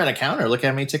can increment a counter. Look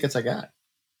how many tickets I got.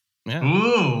 Yeah.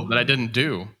 Ooh. That I didn't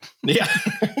do. Yeah.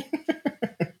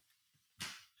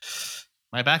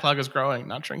 My backlog is growing,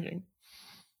 not shrinking.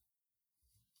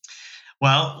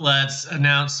 Well, let's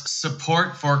announce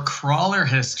support for crawler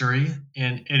history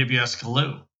in AWS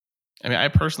Glue. I mean, I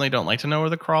personally don't like to know where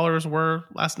the crawlers were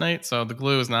last night, so the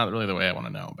glue is not really the way I want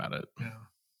to know about it. Yeah.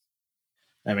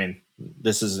 I mean,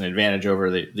 this is an advantage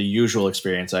over the usual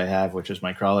experience I have, which is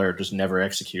my crawler just never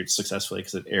executes successfully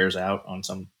because it airs out on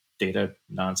some data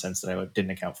nonsense that I didn't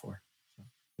account for. So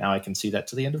now I can see that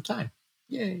to the end of time.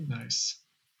 Yay. Nice.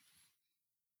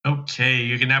 Okay,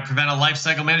 you can now prevent a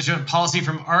lifecycle management policy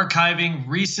from archiving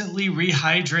recently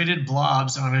rehydrated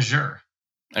blobs on Azure.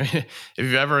 I mean, if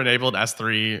you've ever enabled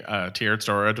S3 tiered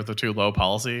storage with a too low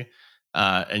policy,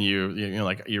 and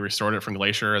you restored it from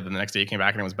Glacier, and then the next day you came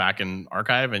back and it was back in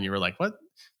archive, and you were like, "What?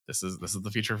 This is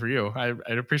the feature for you."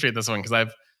 I'd appreciate this one because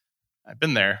I've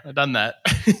been there, I've done that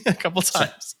a couple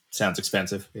times. Sounds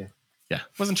expensive. Yeah,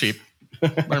 wasn't cheap.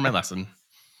 Learned my lesson.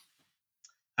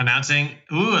 Announcing,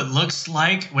 it looks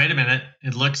like. Wait a minute.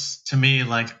 It looks to me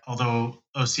like although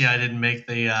OCI didn't make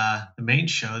the main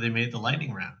show, they made the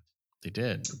lightning round. They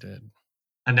did.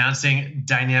 Announcing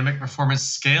dynamic performance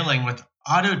scaling with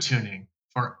auto-tuning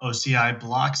for OCI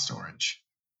block storage.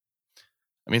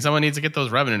 I mean, someone needs to get those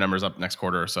revenue numbers up next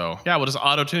quarter. So, yeah, we'll just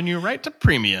auto-tune you right to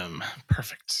premium.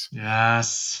 Perfect.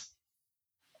 Yes.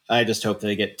 I just hope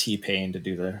they get T-Pain to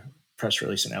do the press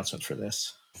release announcement for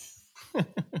this.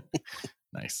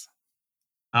 Nice.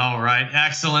 All right.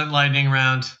 Excellent lightning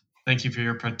round. Thank you for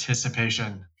your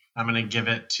participation. I'm going to give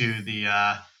it to the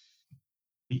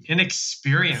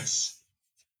inexperience.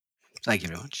 Thank you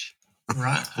very much.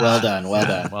 Right. Well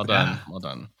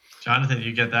done. Jonathan,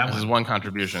 you get that one. This is one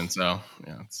contribution, so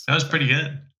yeah. That was pretty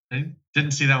good. I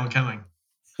didn't see that one coming.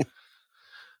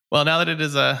 Well, now that it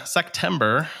is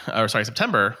September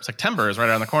is right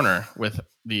around the corner with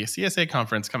the CSA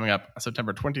conference coming up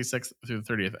September 26th through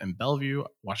the 30th in Bellevue,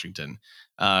 Washington.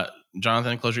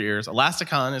 Jonathan, close your ears.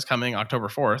 Elasticon is coming October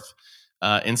 4th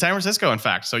in San Francisco, in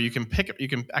fact. So you can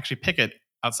actually pick it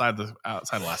outside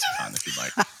Elasticon if you'd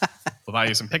like. We'll buy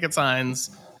you some picket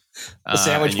signs. A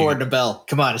sandwich board and a bell.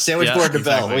 Come on, a sandwich board and a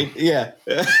bell.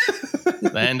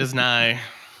 The end is nigh.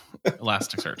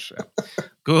 Elasticsearch. Yeah.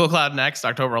 Google Cloud Next,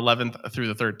 October 11th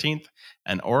through the 13th,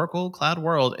 and Oracle Cloud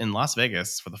World in Las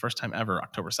Vegas for the first time ever,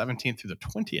 October 17th through the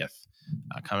 20th,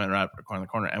 coming right around the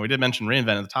corner. And we did mention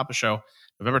reInvent at the top of the show.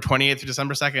 November 28th through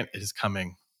December 2nd, it is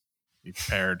coming. Be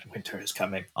prepared. Winter is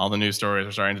coming. All the news stories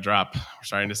are starting to drop. We're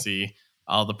starting to see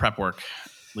all the prep work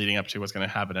leading up to what's going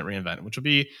to happen at reInvent, which will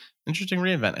be an interesting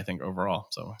reInvent, I think, overall.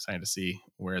 So excited to see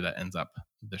where that ends up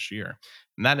this year.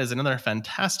 And that is another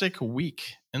fantastic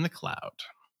week in the cloud.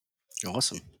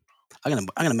 Awesome. I'm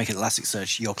gonna make an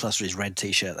Elasticsearch "Your cluster is red"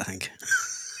 T-shirt. I think.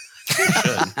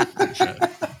 You should.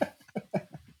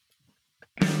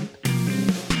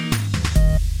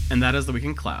 And that is the Week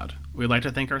in Cloud. We'd like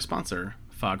to thank our sponsor,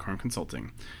 Foghorn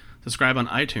Consulting. Subscribe on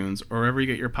iTunes or wherever you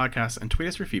get your podcasts and tweet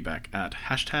us your feedback at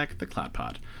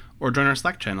 #TheCloudPod. Or join our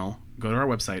Slack channel, go to our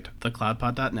website,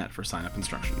 thecloudpod.net for sign-up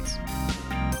instructions.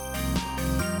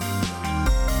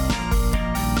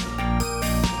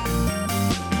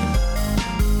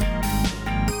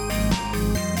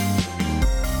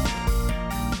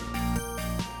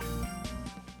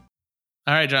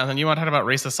 All right, Jonathan, you want to talk about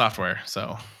racist software.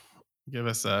 So give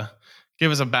us a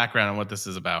background on what this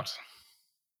is about.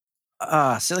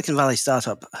 Silicon Valley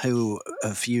startup who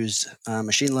have used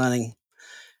machine learning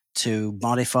to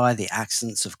modify the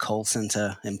accents of call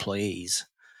center employees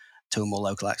to a more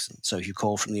local accent. So if you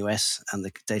call from the US and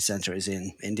the data center is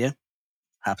in India,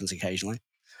 happens occasionally,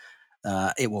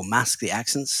 it will mask the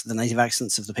accents, the native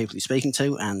accents of the people you're speaking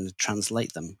to, and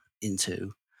translate them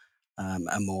into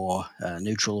a more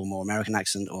neutral or more American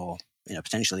accent, or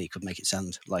potentially it could make it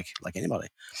sound like anybody.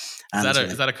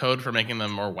 Is that a code for making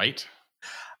them more white?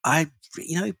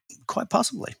 Quite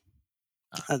possibly.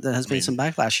 There has been some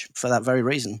backlash for that very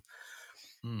reason.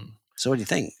 So what do you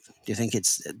think? Do you think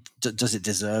does it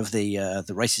deserve the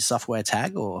racist software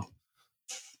tag or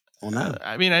no?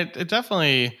 It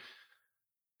definitely.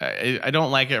 I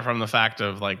don't like it from the fact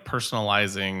of like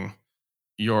personalizing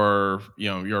your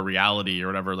reality or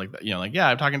whatever,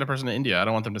 I'm talking to a person in India. I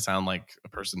don't want them to sound like a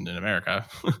person in America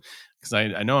because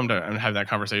I know I'm to have that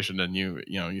conversation, and you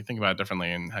think about it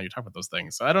differently and how you talk about those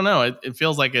things. So I don't know. It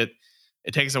feels like it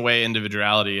takes away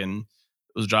individuality, and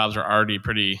those jobs are already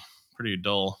pretty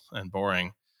dull and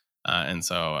boring. And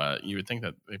so you would think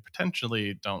that they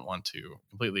potentially don't want to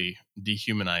completely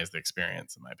dehumanize the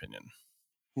experience, in my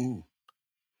opinion.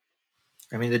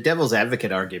 I mean, the devil's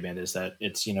advocate argument is that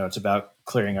it's about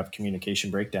clearing up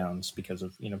communication breakdowns because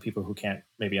of, people who can't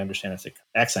maybe understand a thick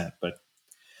accent. But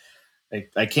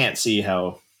I can't see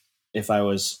how, if I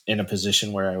was in a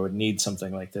position where I would need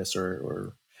something like this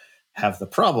or have the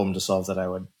problem to solve, that I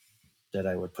would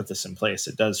put this in place.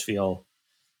 It does feel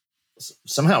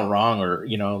somehow wrong, or,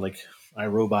 like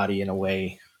iRobot-y in a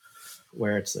way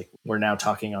where it's like we're now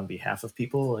talking on behalf of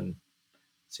people, and it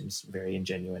seems very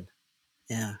ingenuine.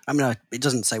 Yeah, it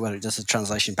doesn't say whether it does a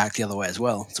translation back the other way as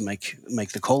well to make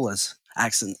the caller's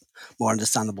accent more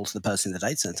understandable to the person in the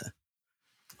data center.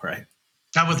 Right.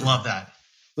 I would love that.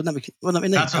 Wouldn't that be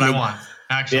neat? That's what I want,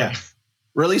 actually. Yeah.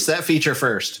 Release that feature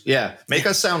first. Yeah. Make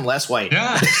us sound less white.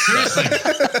 Yeah, seriously.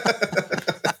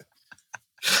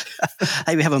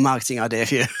 Hey, we have a marketing idea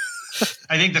for you.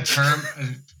 I think the term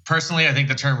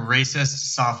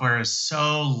racist software is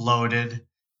so loaded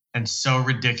and so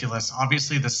ridiculous.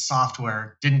 Obviously, the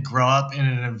software didn't grow up in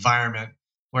an environment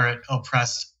where it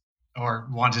oppressed or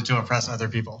wanted to oppress other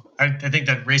people. I think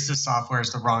that racist software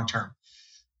is the wrong term.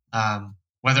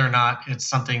 Whether or not it's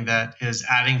something that is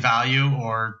adding value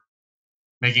or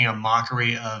making a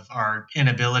mockery of our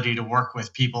inability to work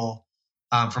with people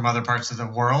from other parts of the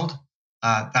world,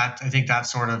 I think that's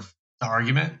sort of the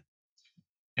argument.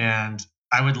 And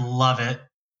I would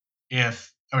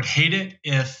hate it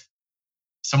if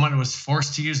someone was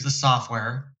forced to use the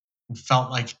software and felt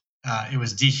like it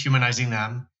was dehumanizing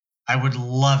them. I would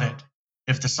love it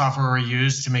if the software were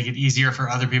used to make it easier for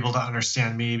other people to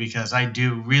understand me, because I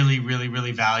do really, really,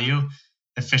 really value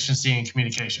efficiency and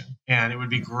communication. And it would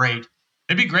be great.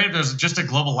 It'd be great if there was just a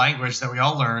global language that we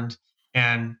all learned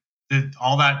and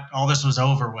all this was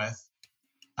over with.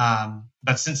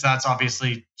 But since that's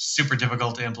obviously super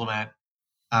difficult to implement,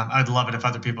 I'd love it if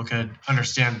other people could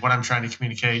understand what I'm trying to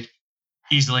communicate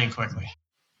easily and quickly.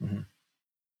 Mm-hmm.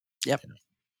 Yep.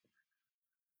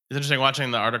 It's interesting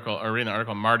watching the article or reading the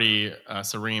article. Marty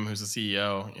Sareem, who's the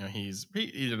CEO,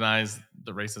 he denies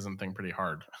the racism thing pretty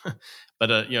hard. But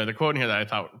the quote in here that I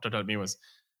thought stood out to me was,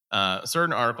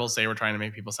 certain articles say we're trying to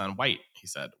make people sound white. He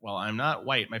said, "Well, I'm not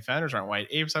white. My founders aren't white.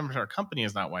 87% of our company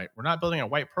is not white. We're not building a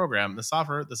white program. The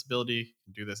software, this ability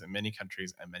can do this in many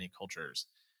countries and many cultures."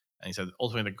 And he said,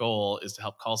 ultimately, the goal is to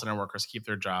help call center workers keep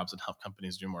their jobs and help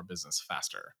companies do more business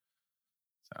faster.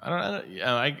 So I don't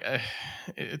know.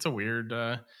 It's a weird,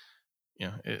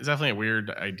 it's definitely a weird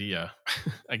idea.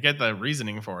 I get the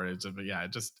reasoning for it, but yeah,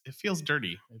 it feels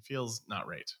dirty. It feels not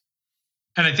right.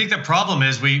 And I think the problem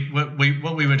is what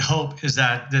we would hope is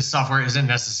that this software isn't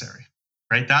necessary,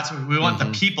 right? That's what we want.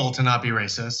 The people to not be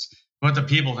racist. We want the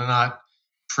people to not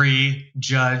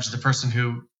prejudge the person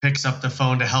who picks up the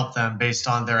phone to help them based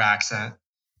on their accent.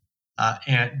 But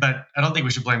I don't think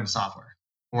we should blame the software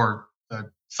or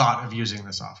the thought of using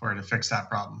the software to fix that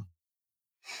problem.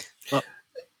 Well,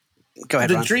 Go ahead,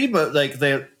 The Ryan. dream,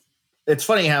 it's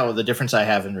funny how the difference I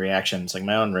have in reactions, like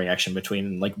my own reaction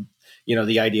between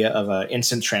the idea of an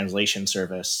instant translation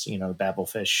service,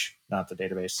 Babelfish, not the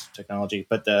database technology,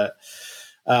 but the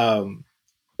the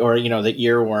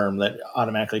earworm that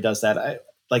automatically does that.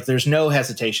 There's no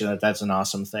hesitation that that's an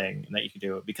awesome thing and that you can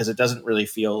do it, because it doesn't really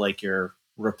feel like you're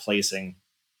replacing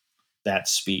that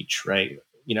speech, right?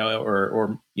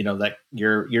 Or that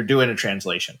you're doing a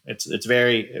translation. It's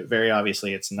very, very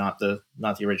obviously it's not the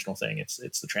original thing.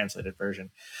 It's the translated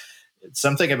version. It's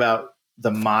something about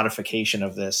the modification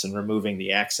of this and removing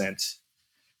the accent.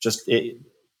 Just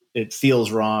it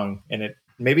feels wrong, and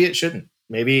maybe it shouldn't.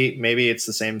 Maybe it's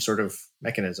the same sort of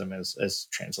mechanism as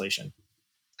translation.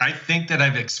 I think that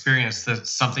I've experienced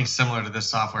something similar to this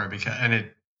software and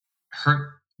it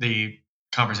hurt. The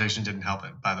conversation didn't help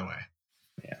it, by the way.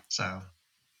 Yeah. So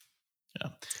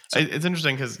it's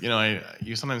interesting because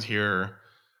you sometimes hear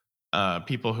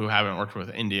people who haven't worked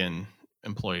with Indian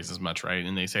employees as much, right?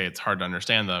 And they say it's hard to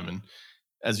understand them, and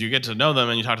as you get to know them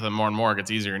and you talk to them more and more, it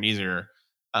gets easier and easier.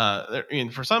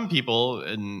 For some people,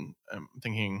 and I'm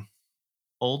thinking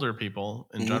older people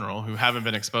in general who haven't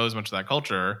been exposed much to that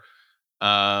culture,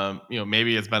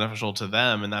 maybe it's beneficial to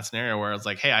them in that scenario where it's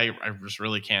like, hey, I just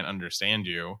really can't understand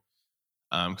you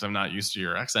because I'm not used to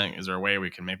your accent. Is there a way we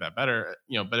can make that better?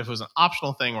 But if it was an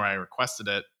optional thing where I requested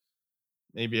it,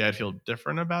 maybe I'd feel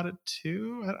different about it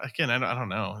too. Again, I don't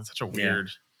know. It's such a weird,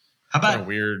 a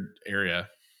weird area.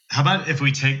 How about if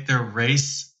we take the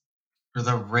race or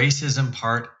the racism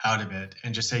part out of it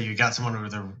and just say you got someone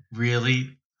with a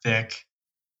really thick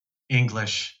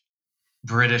English,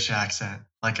 British accent,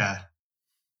 like a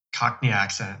Cockney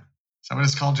accent. Is that what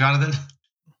it's called, Jonathan?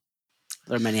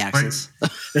 There are many accents.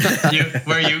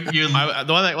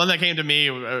 The one that came to me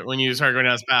when you started going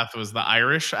down this path was the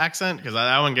Irish accent, because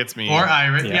that one gets me. Or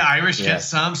Irish, Irish gets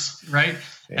some, right?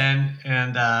 Yeah.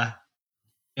 And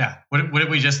what if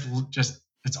we just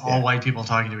it's all white people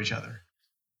talking to each other?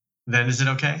 Then is it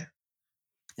okay?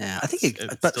 Yeah, I think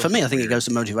but for me, I think weird. It goes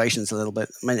to motivations a little bit.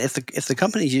 I mean, if the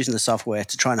company's using the software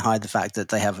to try and hide the fact that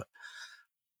they have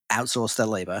outsourced their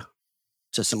labor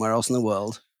to somewhere else in the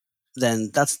world,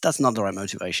 then that's not the right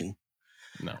motivation.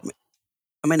 No.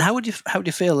 I mean, how would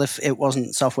you feel if it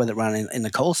wasn't software that ran in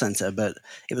the call center, but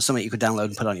it was something you could download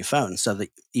and put on your phone, so that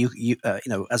you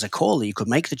as a caller you could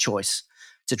make the choice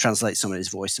to translate somebody's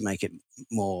voice to make it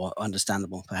more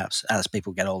understandable, perhaps as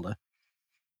people get older.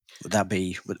 Would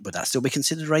that still be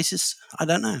considered racist? I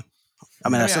don't know. I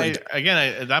mean,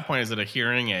 at that point, is it a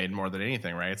hearing aid more than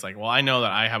anything, right? It's like, well, I know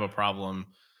that I have a problem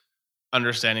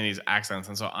understanding these accents,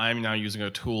 and so I'm now using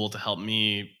a tool to help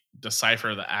me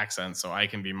decipher the accents so I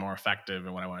can be more effective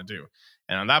in what I want to do.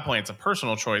 And on that point, it's a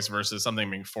personal choice versus something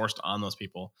being forced on those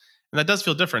people. And that does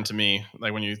feel different to me,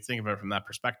 like when you think of it from that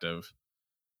perspective.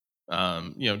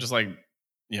 Just like,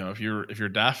 if you're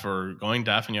deaf or going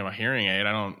deaf and you have a hearing aid,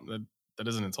 that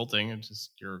isn't insulting. It's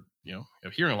just you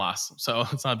have hearing loss, so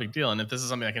it's not a big deal. And if this is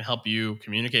something that can help you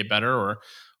communicate better, or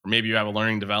maybe you have a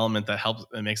learning development that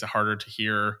makes it harder to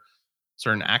hear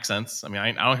certain accents. I mean,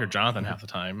 I don't hear Jonathan half the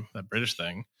time, that British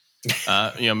thing.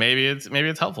 Maybe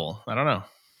it's helpful. I don't know.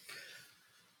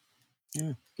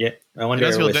 Yeah. I wonder.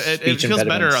 It feels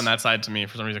better on that side to me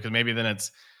for some reason, because maybe then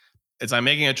it's I'm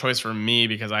making a choice for me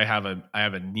because I have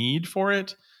a need for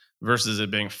it, versus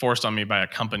it being forced on me by a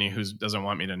company who doesn't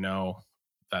want me to know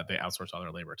that they outsource all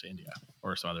their labor to India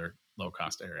or some other low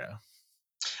cost area.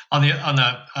 On the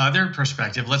other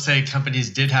perspective, let's say companies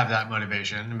did have that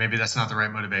motivation. Maybe that's not the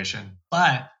right motivation,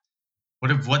 but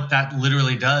what if what that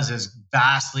literally does is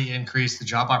vastly increase the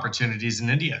job opportunities in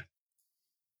India?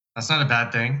 That's not a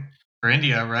bad thing for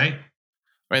India, right?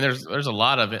 I mean, there's a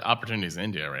lot of opportunities in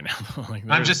India right now.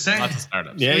 I'm just saying, lots of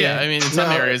startups. Yeah. I mean, in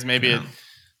some areas, maybe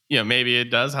maybe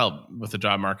it does help with the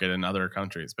job market in other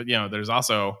countries. But there's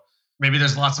also maybe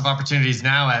there's lots of opportunities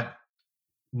now at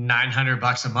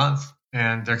 $900 a month,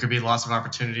 and there could be lots of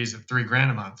opportunities at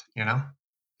 $3,000 a month.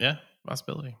 Yeah,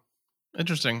 possibility.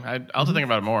 Interesting. I'll have to think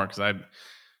about it more, because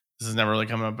this has never really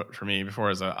come up for me before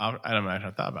as an item I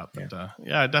had thought about. But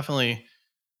it definitely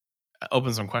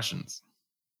opens some questions.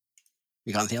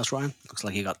 You got anything else, Ryan? Looks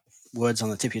like you got words on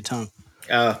the tip of your tongue.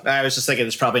 I was just thinking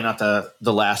it's probably not the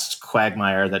last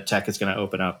quagmire that tech is going to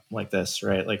open up like this,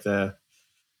 right? Like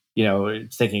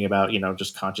thinking about,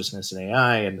 just consciousness and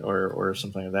AI or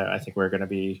something like that. I think we're going to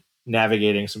be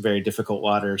navigating some very difficult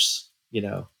waters,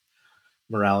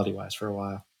 morality wise for a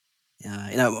while.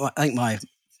 Yeah. I think my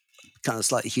kind of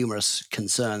slightly humorous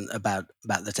concern about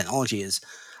the technology is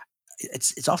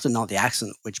it's often not the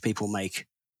accent which people make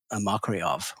a mockery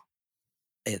of.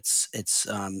 It's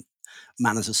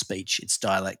manners of speech, its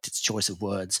dialect, its choice of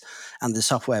words, and the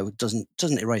software doesn't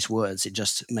erase words; it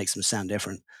just makes them sound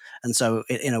different. And so,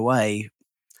 in a way,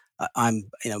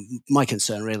 my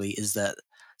concern really is that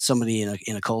somebody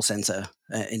in a call center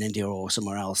in India or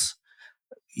somewhere else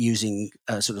using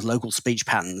sort of local speech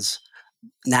patterns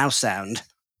now sound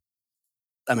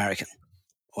American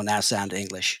or now sound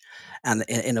English, and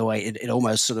in a way, it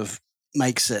almost sort of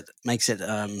makes it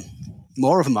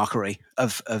more of a mockery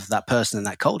of that person and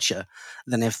that culture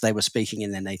than if they were speaking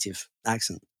in their native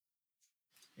accent.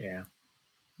 Yeah.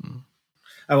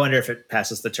 I wonder if it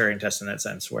passes the Turing test in that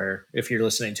sense, where if you're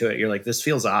listening to it, you're like, this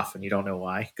feels off, and you don't know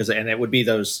why. And it would be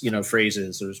those,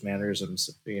 phrases, those mannerisms,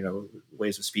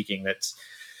 ways of speaking that's,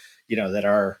 that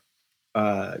are,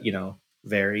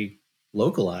 very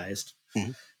localized.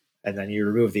 Mm-hmm. And then you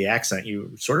remove the accent,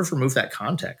 you sort of remove that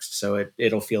context. So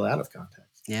it'll feel out of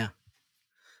context. Yeah.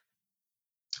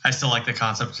 I still like the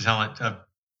concept of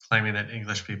claiming that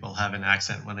English people have an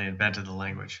accent when they invented the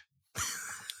language.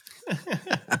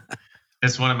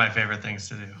 It's one of my favorite things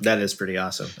to do. That is pretty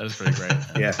awesome. That is pretty great.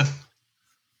 Yeah.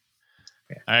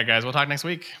 All right, guys. We'll talk next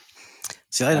week.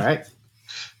 See you later. All right.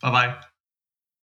 Bye-bye.